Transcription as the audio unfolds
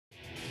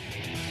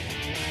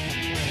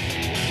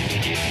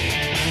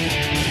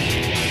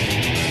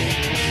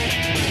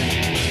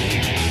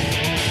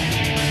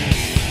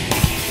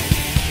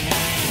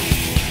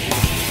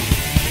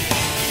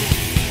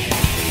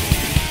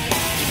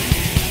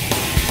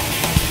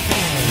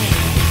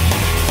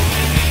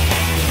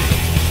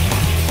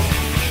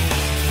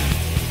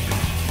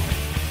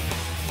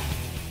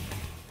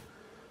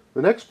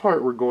The next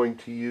part we're going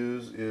to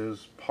use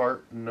is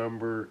part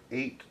number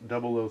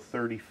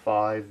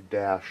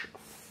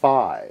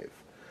 80035-5.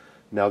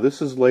 Now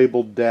this is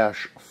labeled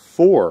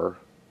 -4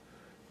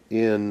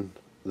 in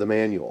the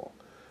manual,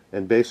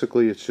 and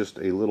basically it's just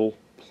a little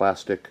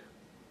plastic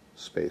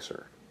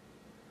spacer.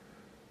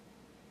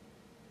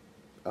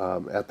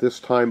 At this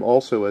time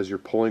also, as you're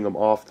pulling them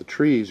off the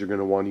trees, you're going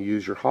to want to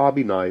use your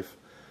hobby knife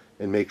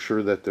and make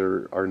sure that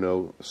there are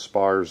no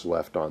spars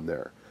left on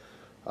there.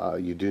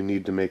 You do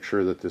need to make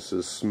sure that this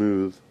is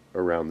smooth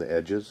around the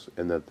edges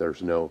and that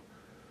there's no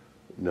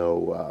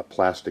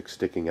plastic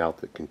sticking out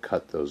that can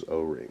cut those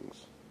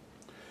O-rings.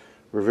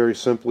 We're very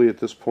simply at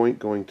this point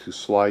going to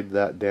slide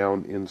that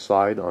down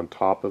inside on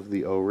top of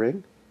the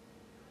O-ring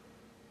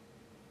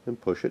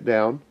and push it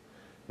down,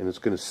 and it's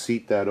going to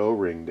seat that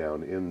O-ring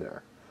down in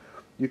there.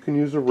 You can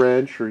use a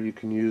wrench or you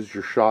can use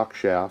your shock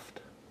shaft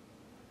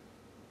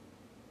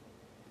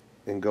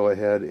and go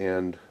ahead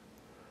and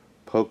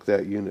poke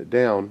that unit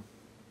down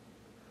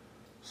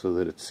so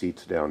that it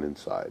seats down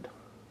inside.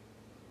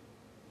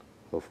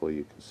 Hopefully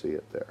you can see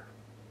it there.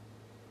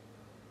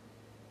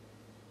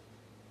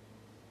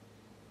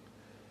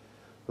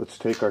 Let's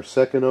take our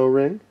second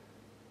O-ring.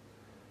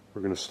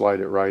 We're going to slide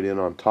it right in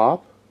on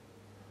top,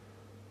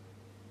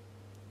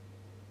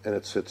 and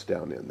it sits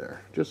down in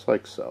there, just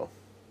like so.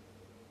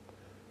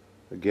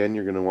 Again,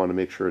 you're going to want to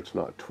make sure it's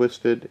not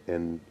twisted,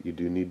 and you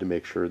do need to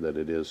make sure that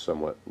it is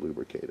somewhat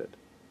lubricated.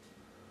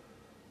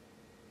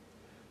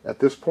 At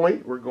this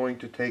point, we're going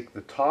to take the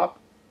top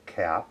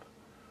cap,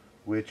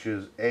 which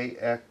is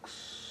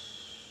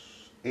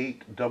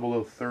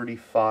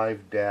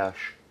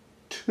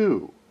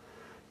AX80035-2.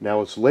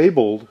 Now it's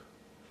labeled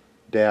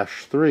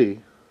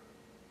 -3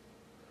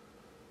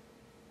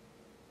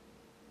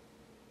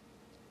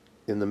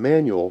 in the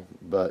manual,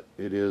 but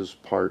it is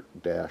part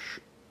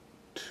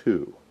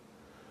 -2.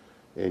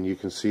 And you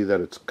can see that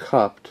it's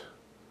cupped.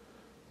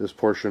 This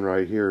portion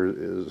right here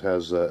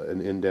has an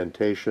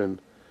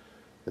indentation,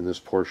 and this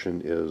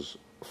portion is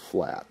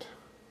flat.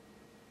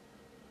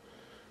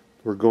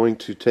 We're going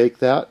to take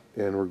that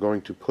and we're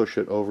going to push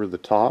it over the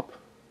top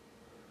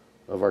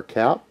of our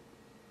cap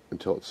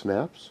until it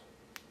snaps,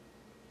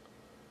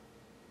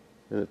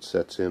 and it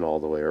sets in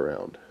all the way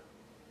around.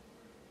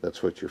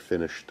 That's what your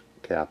finished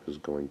cap is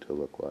going to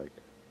look like.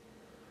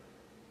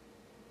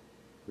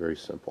 Very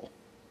simple.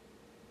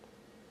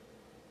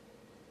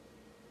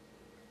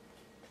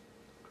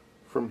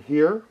 From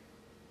here,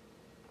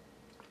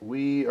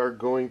 we are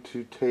going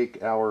to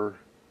take our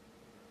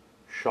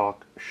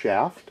shock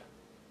shaft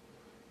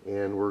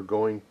and we're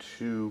going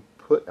to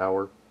put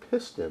our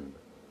piston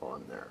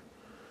on there.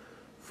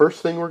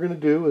 First thing we're going to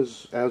do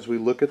is, as we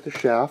look at the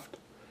shaft,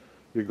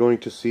 you're going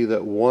to see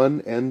that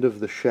one end of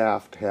the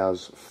shaft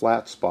has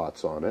flat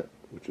spots on it,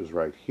 which is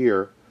right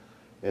here,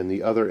 and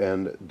the other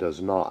end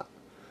does not.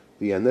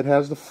 The end that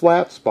has the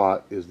flat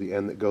spot is the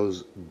end that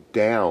goes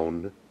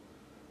down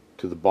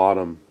to the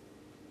bottom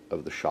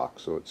of the shock,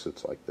 so it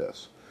sits like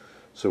this.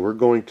 So we're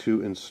going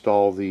to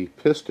install the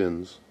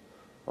pistons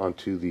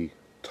onto the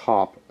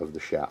top of the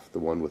shaft, the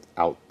one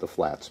without the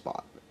flat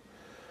spot.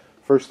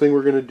 First thing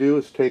we're going to do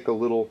is take a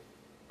little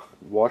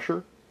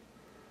washer.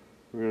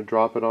 We're going to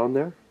drop it on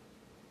there.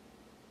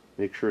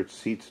 Make sure it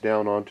seats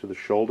down onto the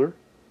shoulder.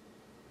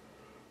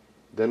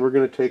 Then we're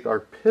going to take our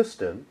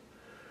piston,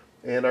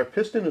 and our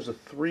piston is a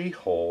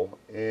 3-hole,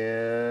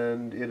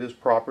 and it is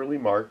properly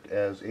marked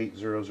as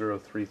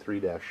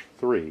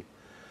 80033-3.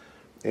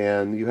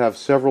 And you have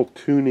several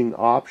tuning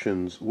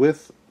options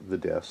with the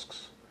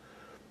discs.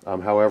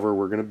 However,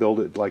 we're going to build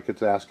it like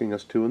it's asking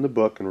us to in the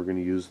book, and we're going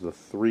to use the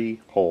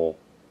 3-hole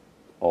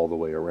all the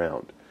way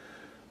around.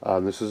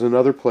 This is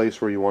another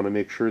place where you want to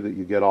make sure that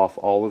you get off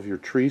all of your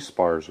tree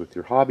spars with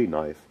your hobby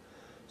knife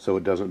so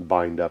it doesn't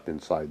bind up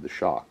inside the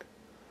shock.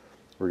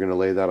 We're going to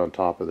lay that on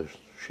top of the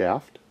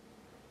shaft.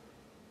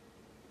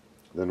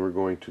 Then we're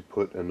going to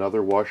put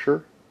another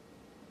washer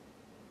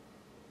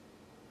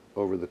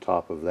over the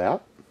top of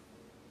that.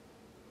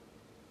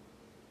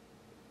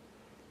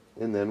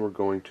 And then we're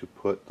going to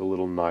put the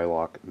little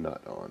nylock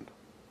nut on.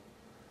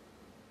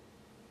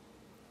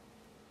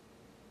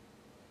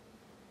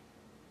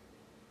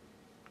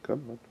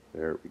 Come on,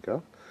 there we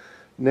go.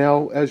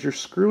 Now, as you're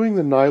screwing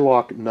the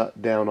nylock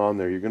nut down on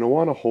there, you're going to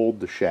want to hold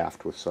the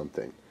shaft with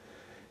something.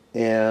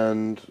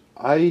 And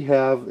I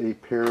have a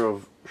pair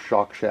of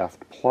shock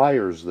shaft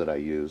pliers that I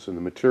use, and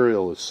the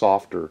material is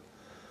softer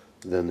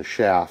than the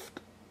shaft,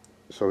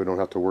 so we don't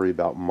have to worry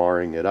about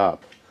marring it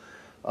up.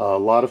 A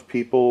lot of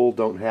people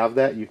don't have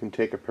that. You can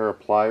take a pair of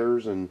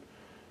pliers and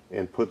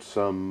put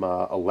some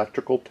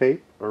electrical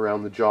tape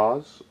around the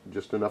jaws,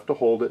 just enough to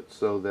hold it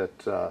so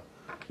that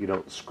you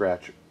don't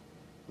scratch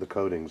the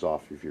coatings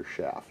off of your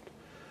shaft.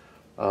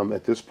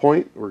 At this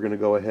point, we're going to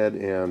go ahead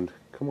and,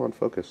 come on,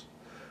 focus.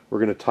 We're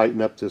going to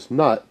tighten up this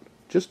nut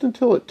just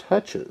until it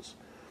touches.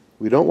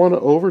 We don't want to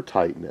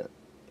over-tighten it.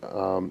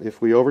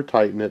 If we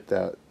over-tighten it,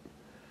 that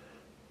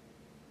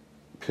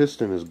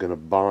piston is going to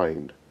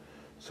bind.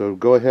 So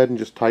go ahead and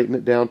just tighten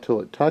it down till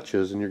it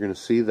touches, and you're going to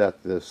see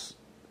that this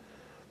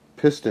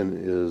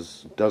piston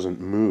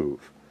doesn't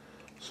move.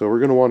 So we're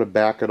going to want to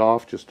back it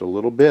off just a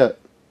little bit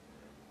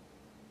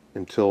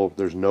until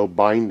there's no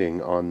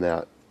binding on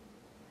that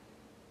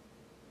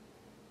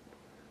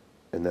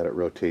and that it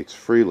rotates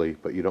freely,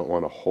 but you don't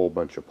want a whole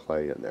bunch of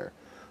play in there.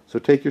 So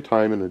take your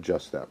time and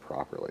adjust that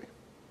properly.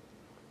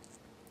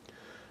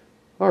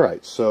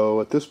 Alright, so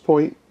at this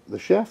point the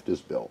shaft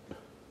is built.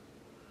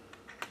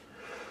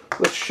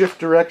 Let's shift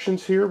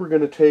directions here. We're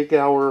going to take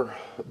our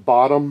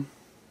bottom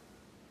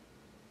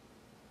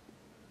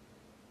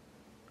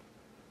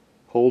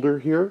holder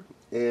here,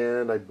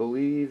 and I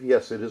believe,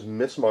 yes, it is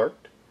mismarked.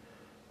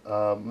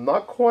 I'm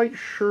not quite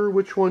sure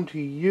which one to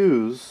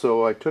use,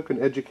 so I took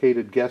an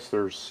educated guess.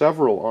 There's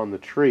several on the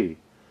tree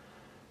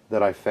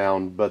that I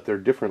found, but they're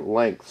different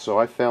lengths. So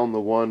I found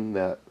the one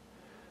that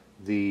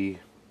the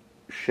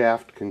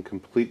shaft can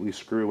completely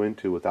screw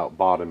into without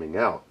bottoming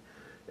out.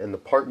 And the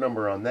part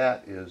number on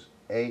that is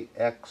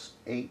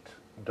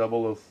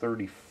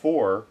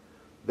AX80034.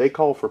 They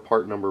call for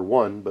part number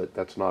 1, but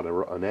that's not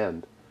an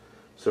end.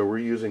 So we're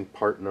using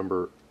part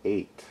number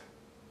 8.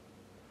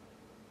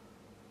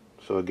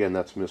 So again,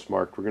 that's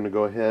mismarked. We're going to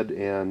go ahead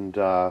and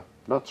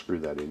not screw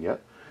that in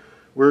yet.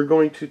 We're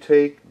going to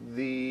take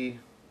the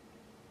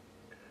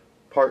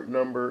part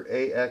number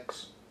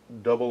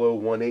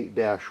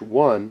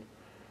AX0018-1,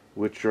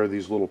 which are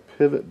these little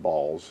pivot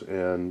balls,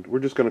 and we're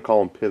just going to call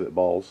them pivot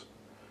balls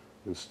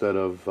instead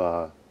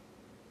of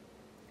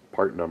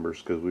part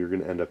numbers, because we're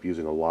going to end up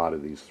using a lot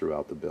of these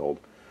throughout the build.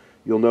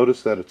 You'll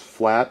notice that it's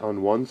flat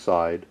on one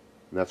side,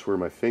 and that's where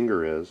my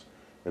finger is,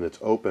 and it's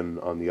open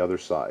on the other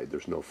side.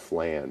 There's no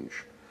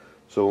flange.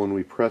 So when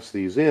we press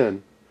these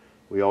in,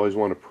 we always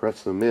want to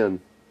press them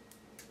in.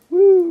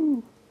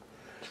 Woo!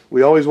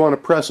 We always want to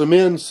press them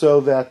in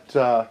so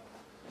that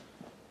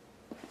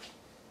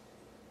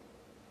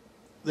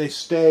they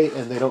stay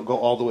and they don't go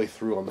all the way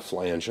through on the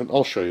flange. And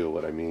I'll show you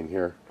what I mean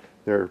here.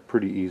 They're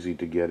pretty easy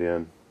to get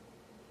in.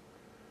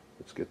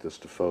 Let's get this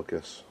to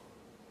focus.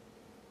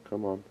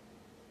 Come on.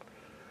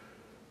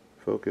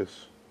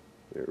 Focus.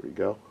 There we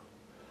go.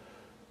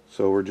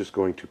 So we're just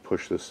going to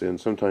push this in.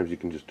 Sometimes you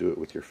can just do it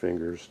with your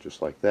fingers,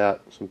 just like that.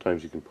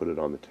 Sometimes you can put it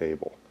on the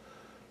table.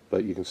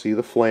 But you can see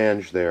the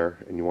flange there,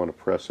 and you want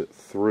to press it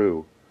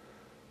through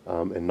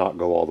and not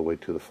go all the way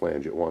to the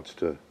flange. It wants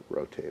to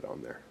rotate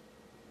on there.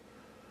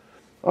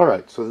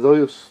 Alright, so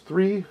those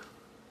 3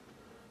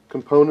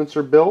 components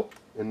are built,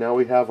 and now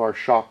we have our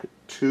shock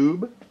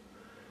tube.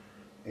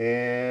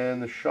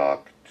 And the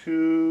shock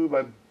tube,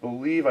 I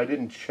believe, I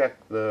didn't check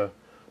the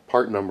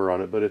part number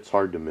on it, but it's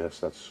hard to miss.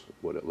 That's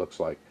what it looks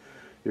like.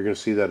 You're going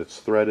to see that it's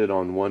threaded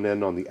on one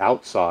end on the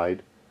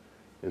outside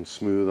and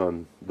smooth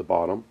on the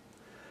bottom.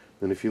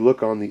 And if you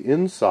look on the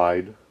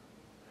inside,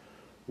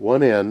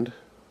 one end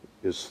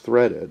is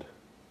threaded,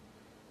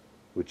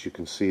 which you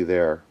can see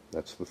there.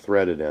 That's the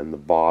threaded end, the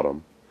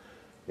bottom,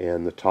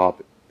 and the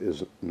top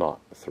is not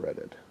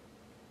threaded.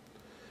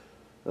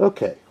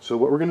 Okay, so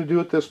what we're going to do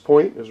at this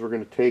point is we're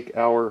going to take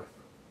our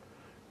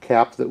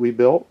cap that we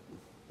built,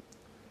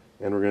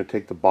 and we're going to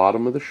take the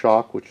bottom of the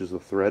shock, which is the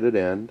threaded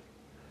end,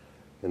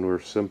 and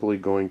we're simply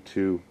going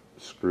to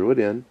screw it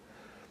in.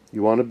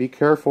 You want to be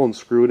careful and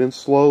screw it in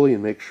slowly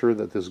and make sure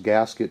that this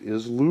gasket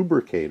is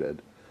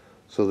lubricated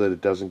so that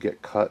it doesn't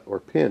get cut or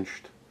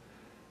pinched.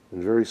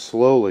 And very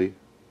slowly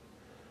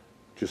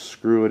just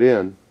screw it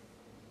in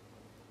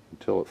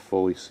until it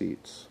fully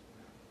seats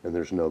and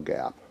there's no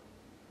gap.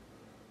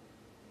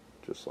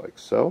 Just like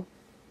so.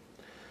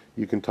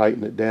 You can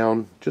tighten it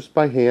down just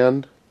by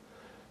hand.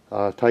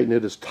 Tighten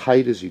it as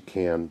tight as you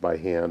can by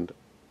hand,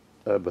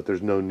 but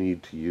there's no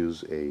need to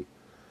use a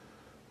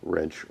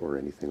wrench or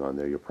anything on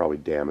there. You'll probably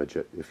damage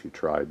it if you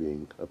try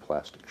being a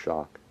plastic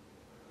shock.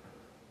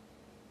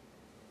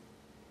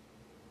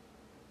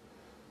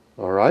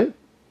 Alright,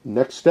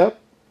 next step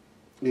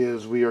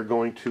is we are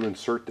going to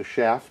insert the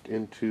shaft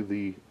into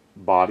the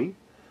body.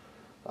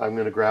 I'm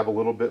going to grab a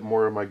little bit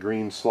more of my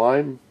green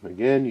slime.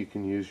 Again, you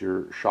can use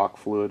your shock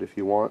fluid if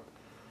you want.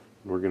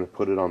 We're going to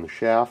put it on the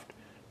shaft.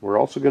 We're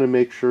also going to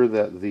make sure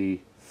that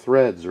the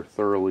threads are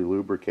thoroughly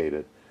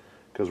lubricated,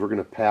 because we're going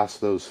to pass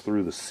those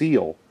through the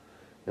seal,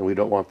 and we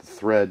don't want the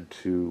thread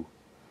to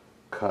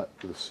cut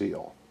the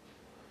seal.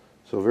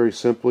 So very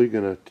simply,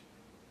 going to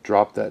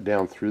drop that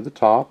down through the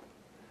top,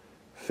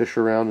 fish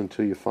around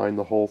until you find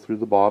the hole through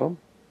the bottom,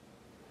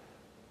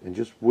 and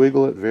just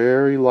wiggle it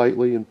very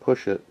lightly and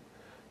push it.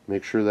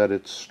 Make sure that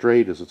it's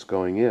straight as it's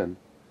going in,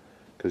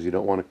 because you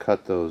don't want to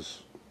cut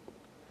those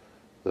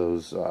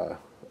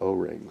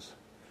O-rings.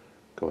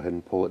 Go ahead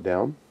and pull it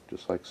down,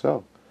 just like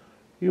so.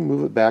 You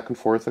move it back and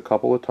forth a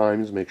couple of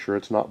times, make sure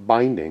it's not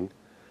binding,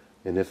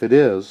 and if it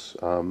is,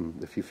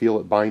 if you feel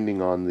it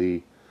binding on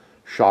the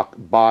shock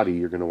body,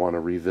 you're going to want to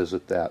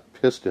revisit that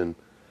piston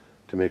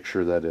to make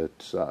sure that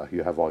it's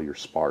you have all your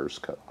spars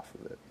cut off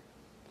of it.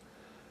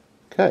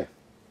 Okay.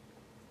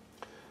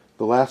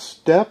 The last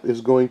step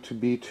is going to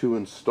be to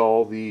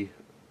install the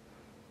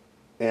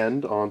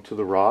end onto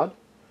the rod,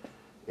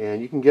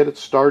 and you can get it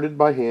started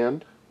by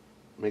hand.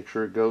 Make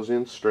sure it goes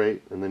in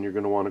straight, and then you're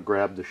going to want to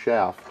grab the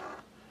shaft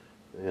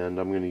And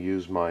I'm going to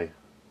use my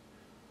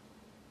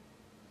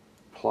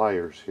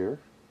pliers here.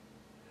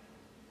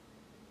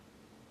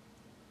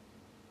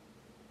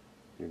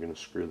 You're going to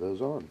screw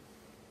those on.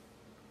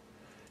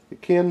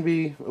 It can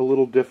be a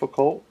little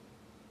difficult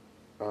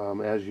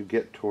as you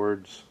get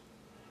towards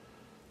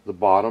the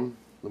bottom,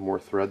 the more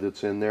thread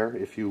that's in there.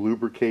 If you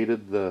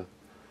lubricated the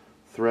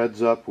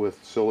threads up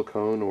with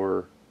silicone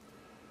or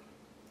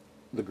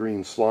the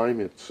green slime,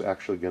 it's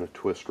actually going to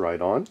twist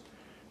right on.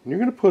 And you're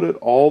going to put it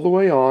all the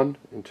way on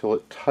until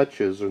it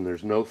touches and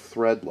there's no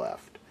thread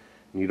left.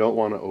 And you don't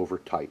want to over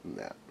tighten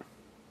that.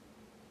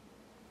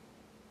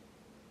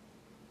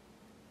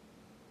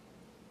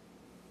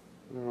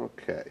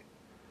 Okay.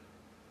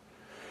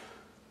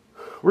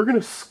 We're going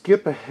to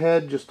skip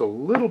ahead just a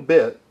little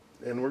bit,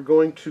 and we're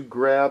going to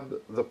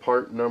grab the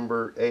part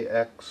number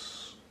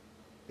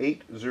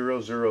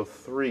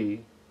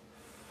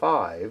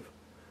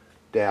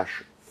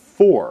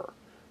AX80035-4,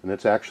 and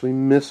it's actually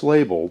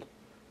mislabeled.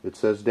 It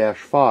says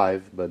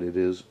 -5, but it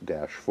is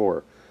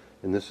 -4,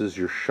 and this is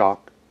your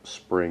shock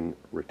spring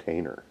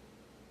retainer.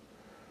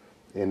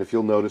 And if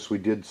you'll notice, we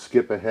did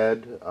skip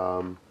ahead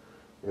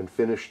and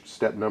finished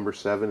step number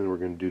 7, and we're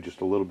going to do just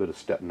a little bit of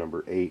step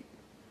number 8,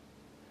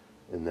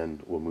 and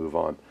then we'll move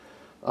on.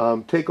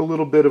 Take a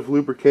little bit of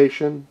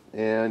lubrication,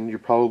 and you're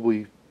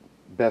probably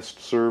best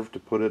served to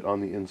put it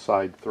on the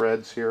inside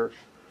threads here.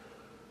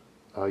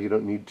 You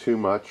don't need too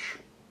much.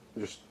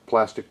 Just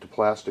plastic to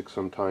plastic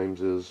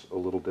sometimes is a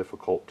little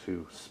difficult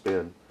to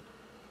spin.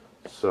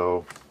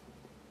 So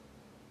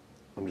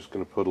I'm just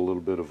going to put a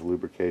little bit of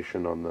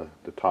lubrication on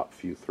the top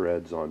few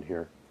threads on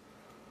here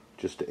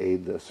just to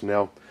aid this.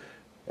 Now,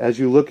 as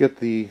you look at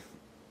the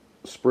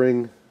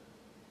spring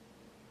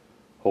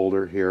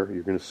holder here,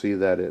 you're going to see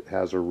that it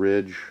has a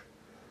ridge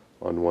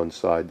on one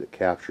side that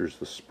captures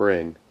the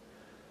spring.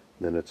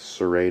 Then it's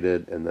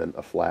serrated and then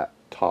a flat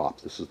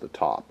top. This is the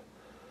top.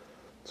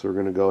 So we're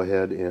going to go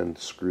ahead and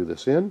screw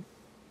this in.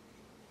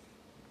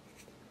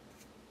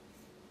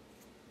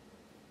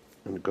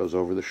 And it goes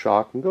over the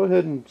shock. And go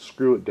ahead and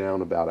screw it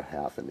down about a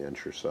 ½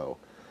 inch or so.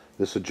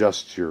 This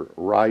adjusts your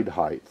ride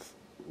height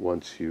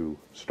once you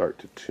start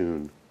to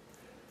tune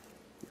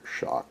your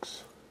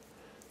shocks.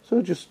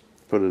 So just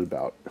put it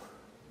about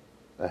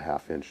a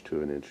 ½ inch to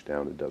 1 inch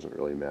down. It doesn't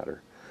really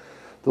matter.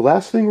 The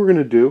last thing we're going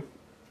to do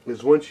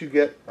is, once you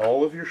get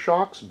all of your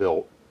shocks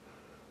built,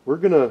 we're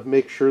going to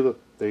make sure that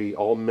they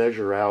all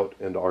measure out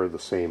and are the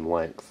same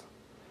length.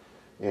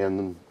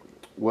 And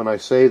when I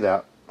say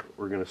that,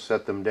 we're going to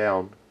set them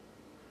down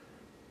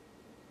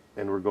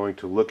and we're going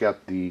to look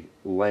at the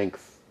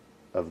length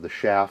of the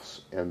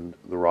shafts and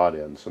the rod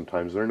ends.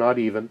 Sometimes they're not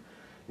even,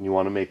 and you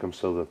want to make them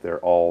so that they're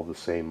all the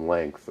same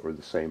length or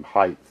the same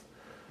height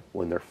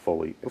when they're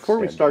fully extended. Before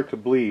we start to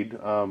bleed,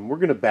 we're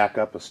going to back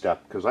up a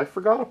step because I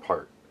forgot a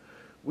part.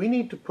 We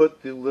need to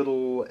put the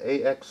little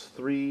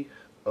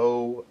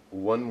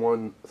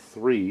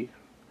AX30113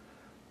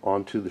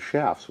 onto the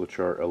shafts, which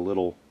are a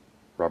little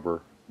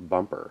rubber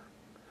bumper.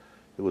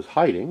 It was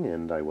hiding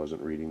and I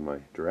wasn't reading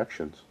my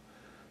directions,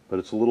 but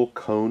it's a little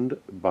coned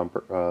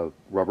bumper,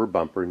 rubber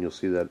bumper, and you'll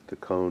see that the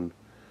cone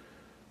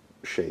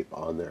shape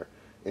on there.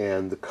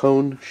 And the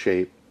cone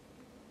shape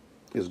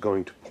is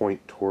going to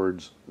point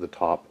towards the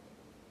top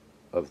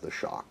of the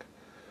shock.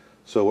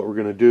 So what we're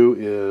going to do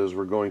is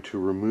we're going to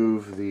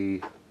remove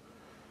the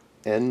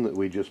end that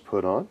we just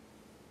put on.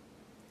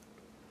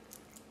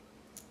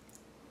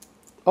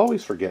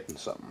 Always forgetting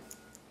something.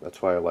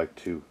 That's why I like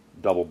to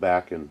double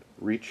back and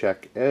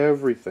recheck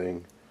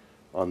everything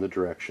on the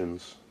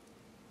directions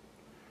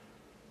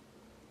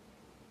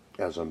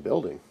as I'm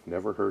building.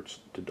 Never hurts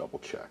to double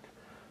check.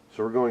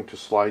 So we're going to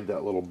slide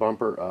that little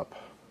bumper up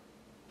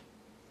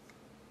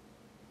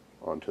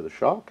onto the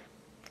shock.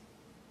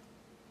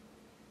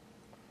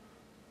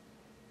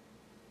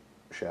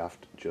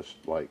 Shaft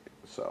just like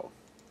so.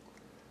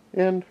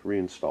 And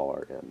reinstall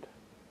our end.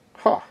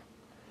 Ha!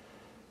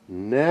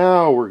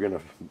 Now we're going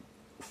to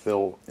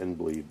fill and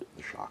bleed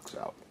the shocks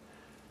out,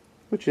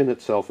 which in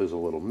itself is a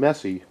little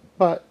messy,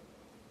 but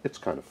it's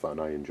kind of fun.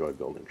 I enjoy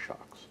building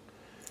shocks.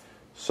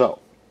 So,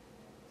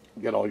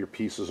 get all your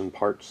pieces and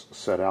parts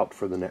set out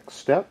for the next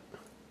step.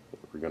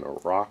 We're going to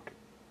rock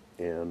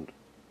and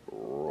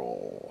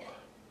roll.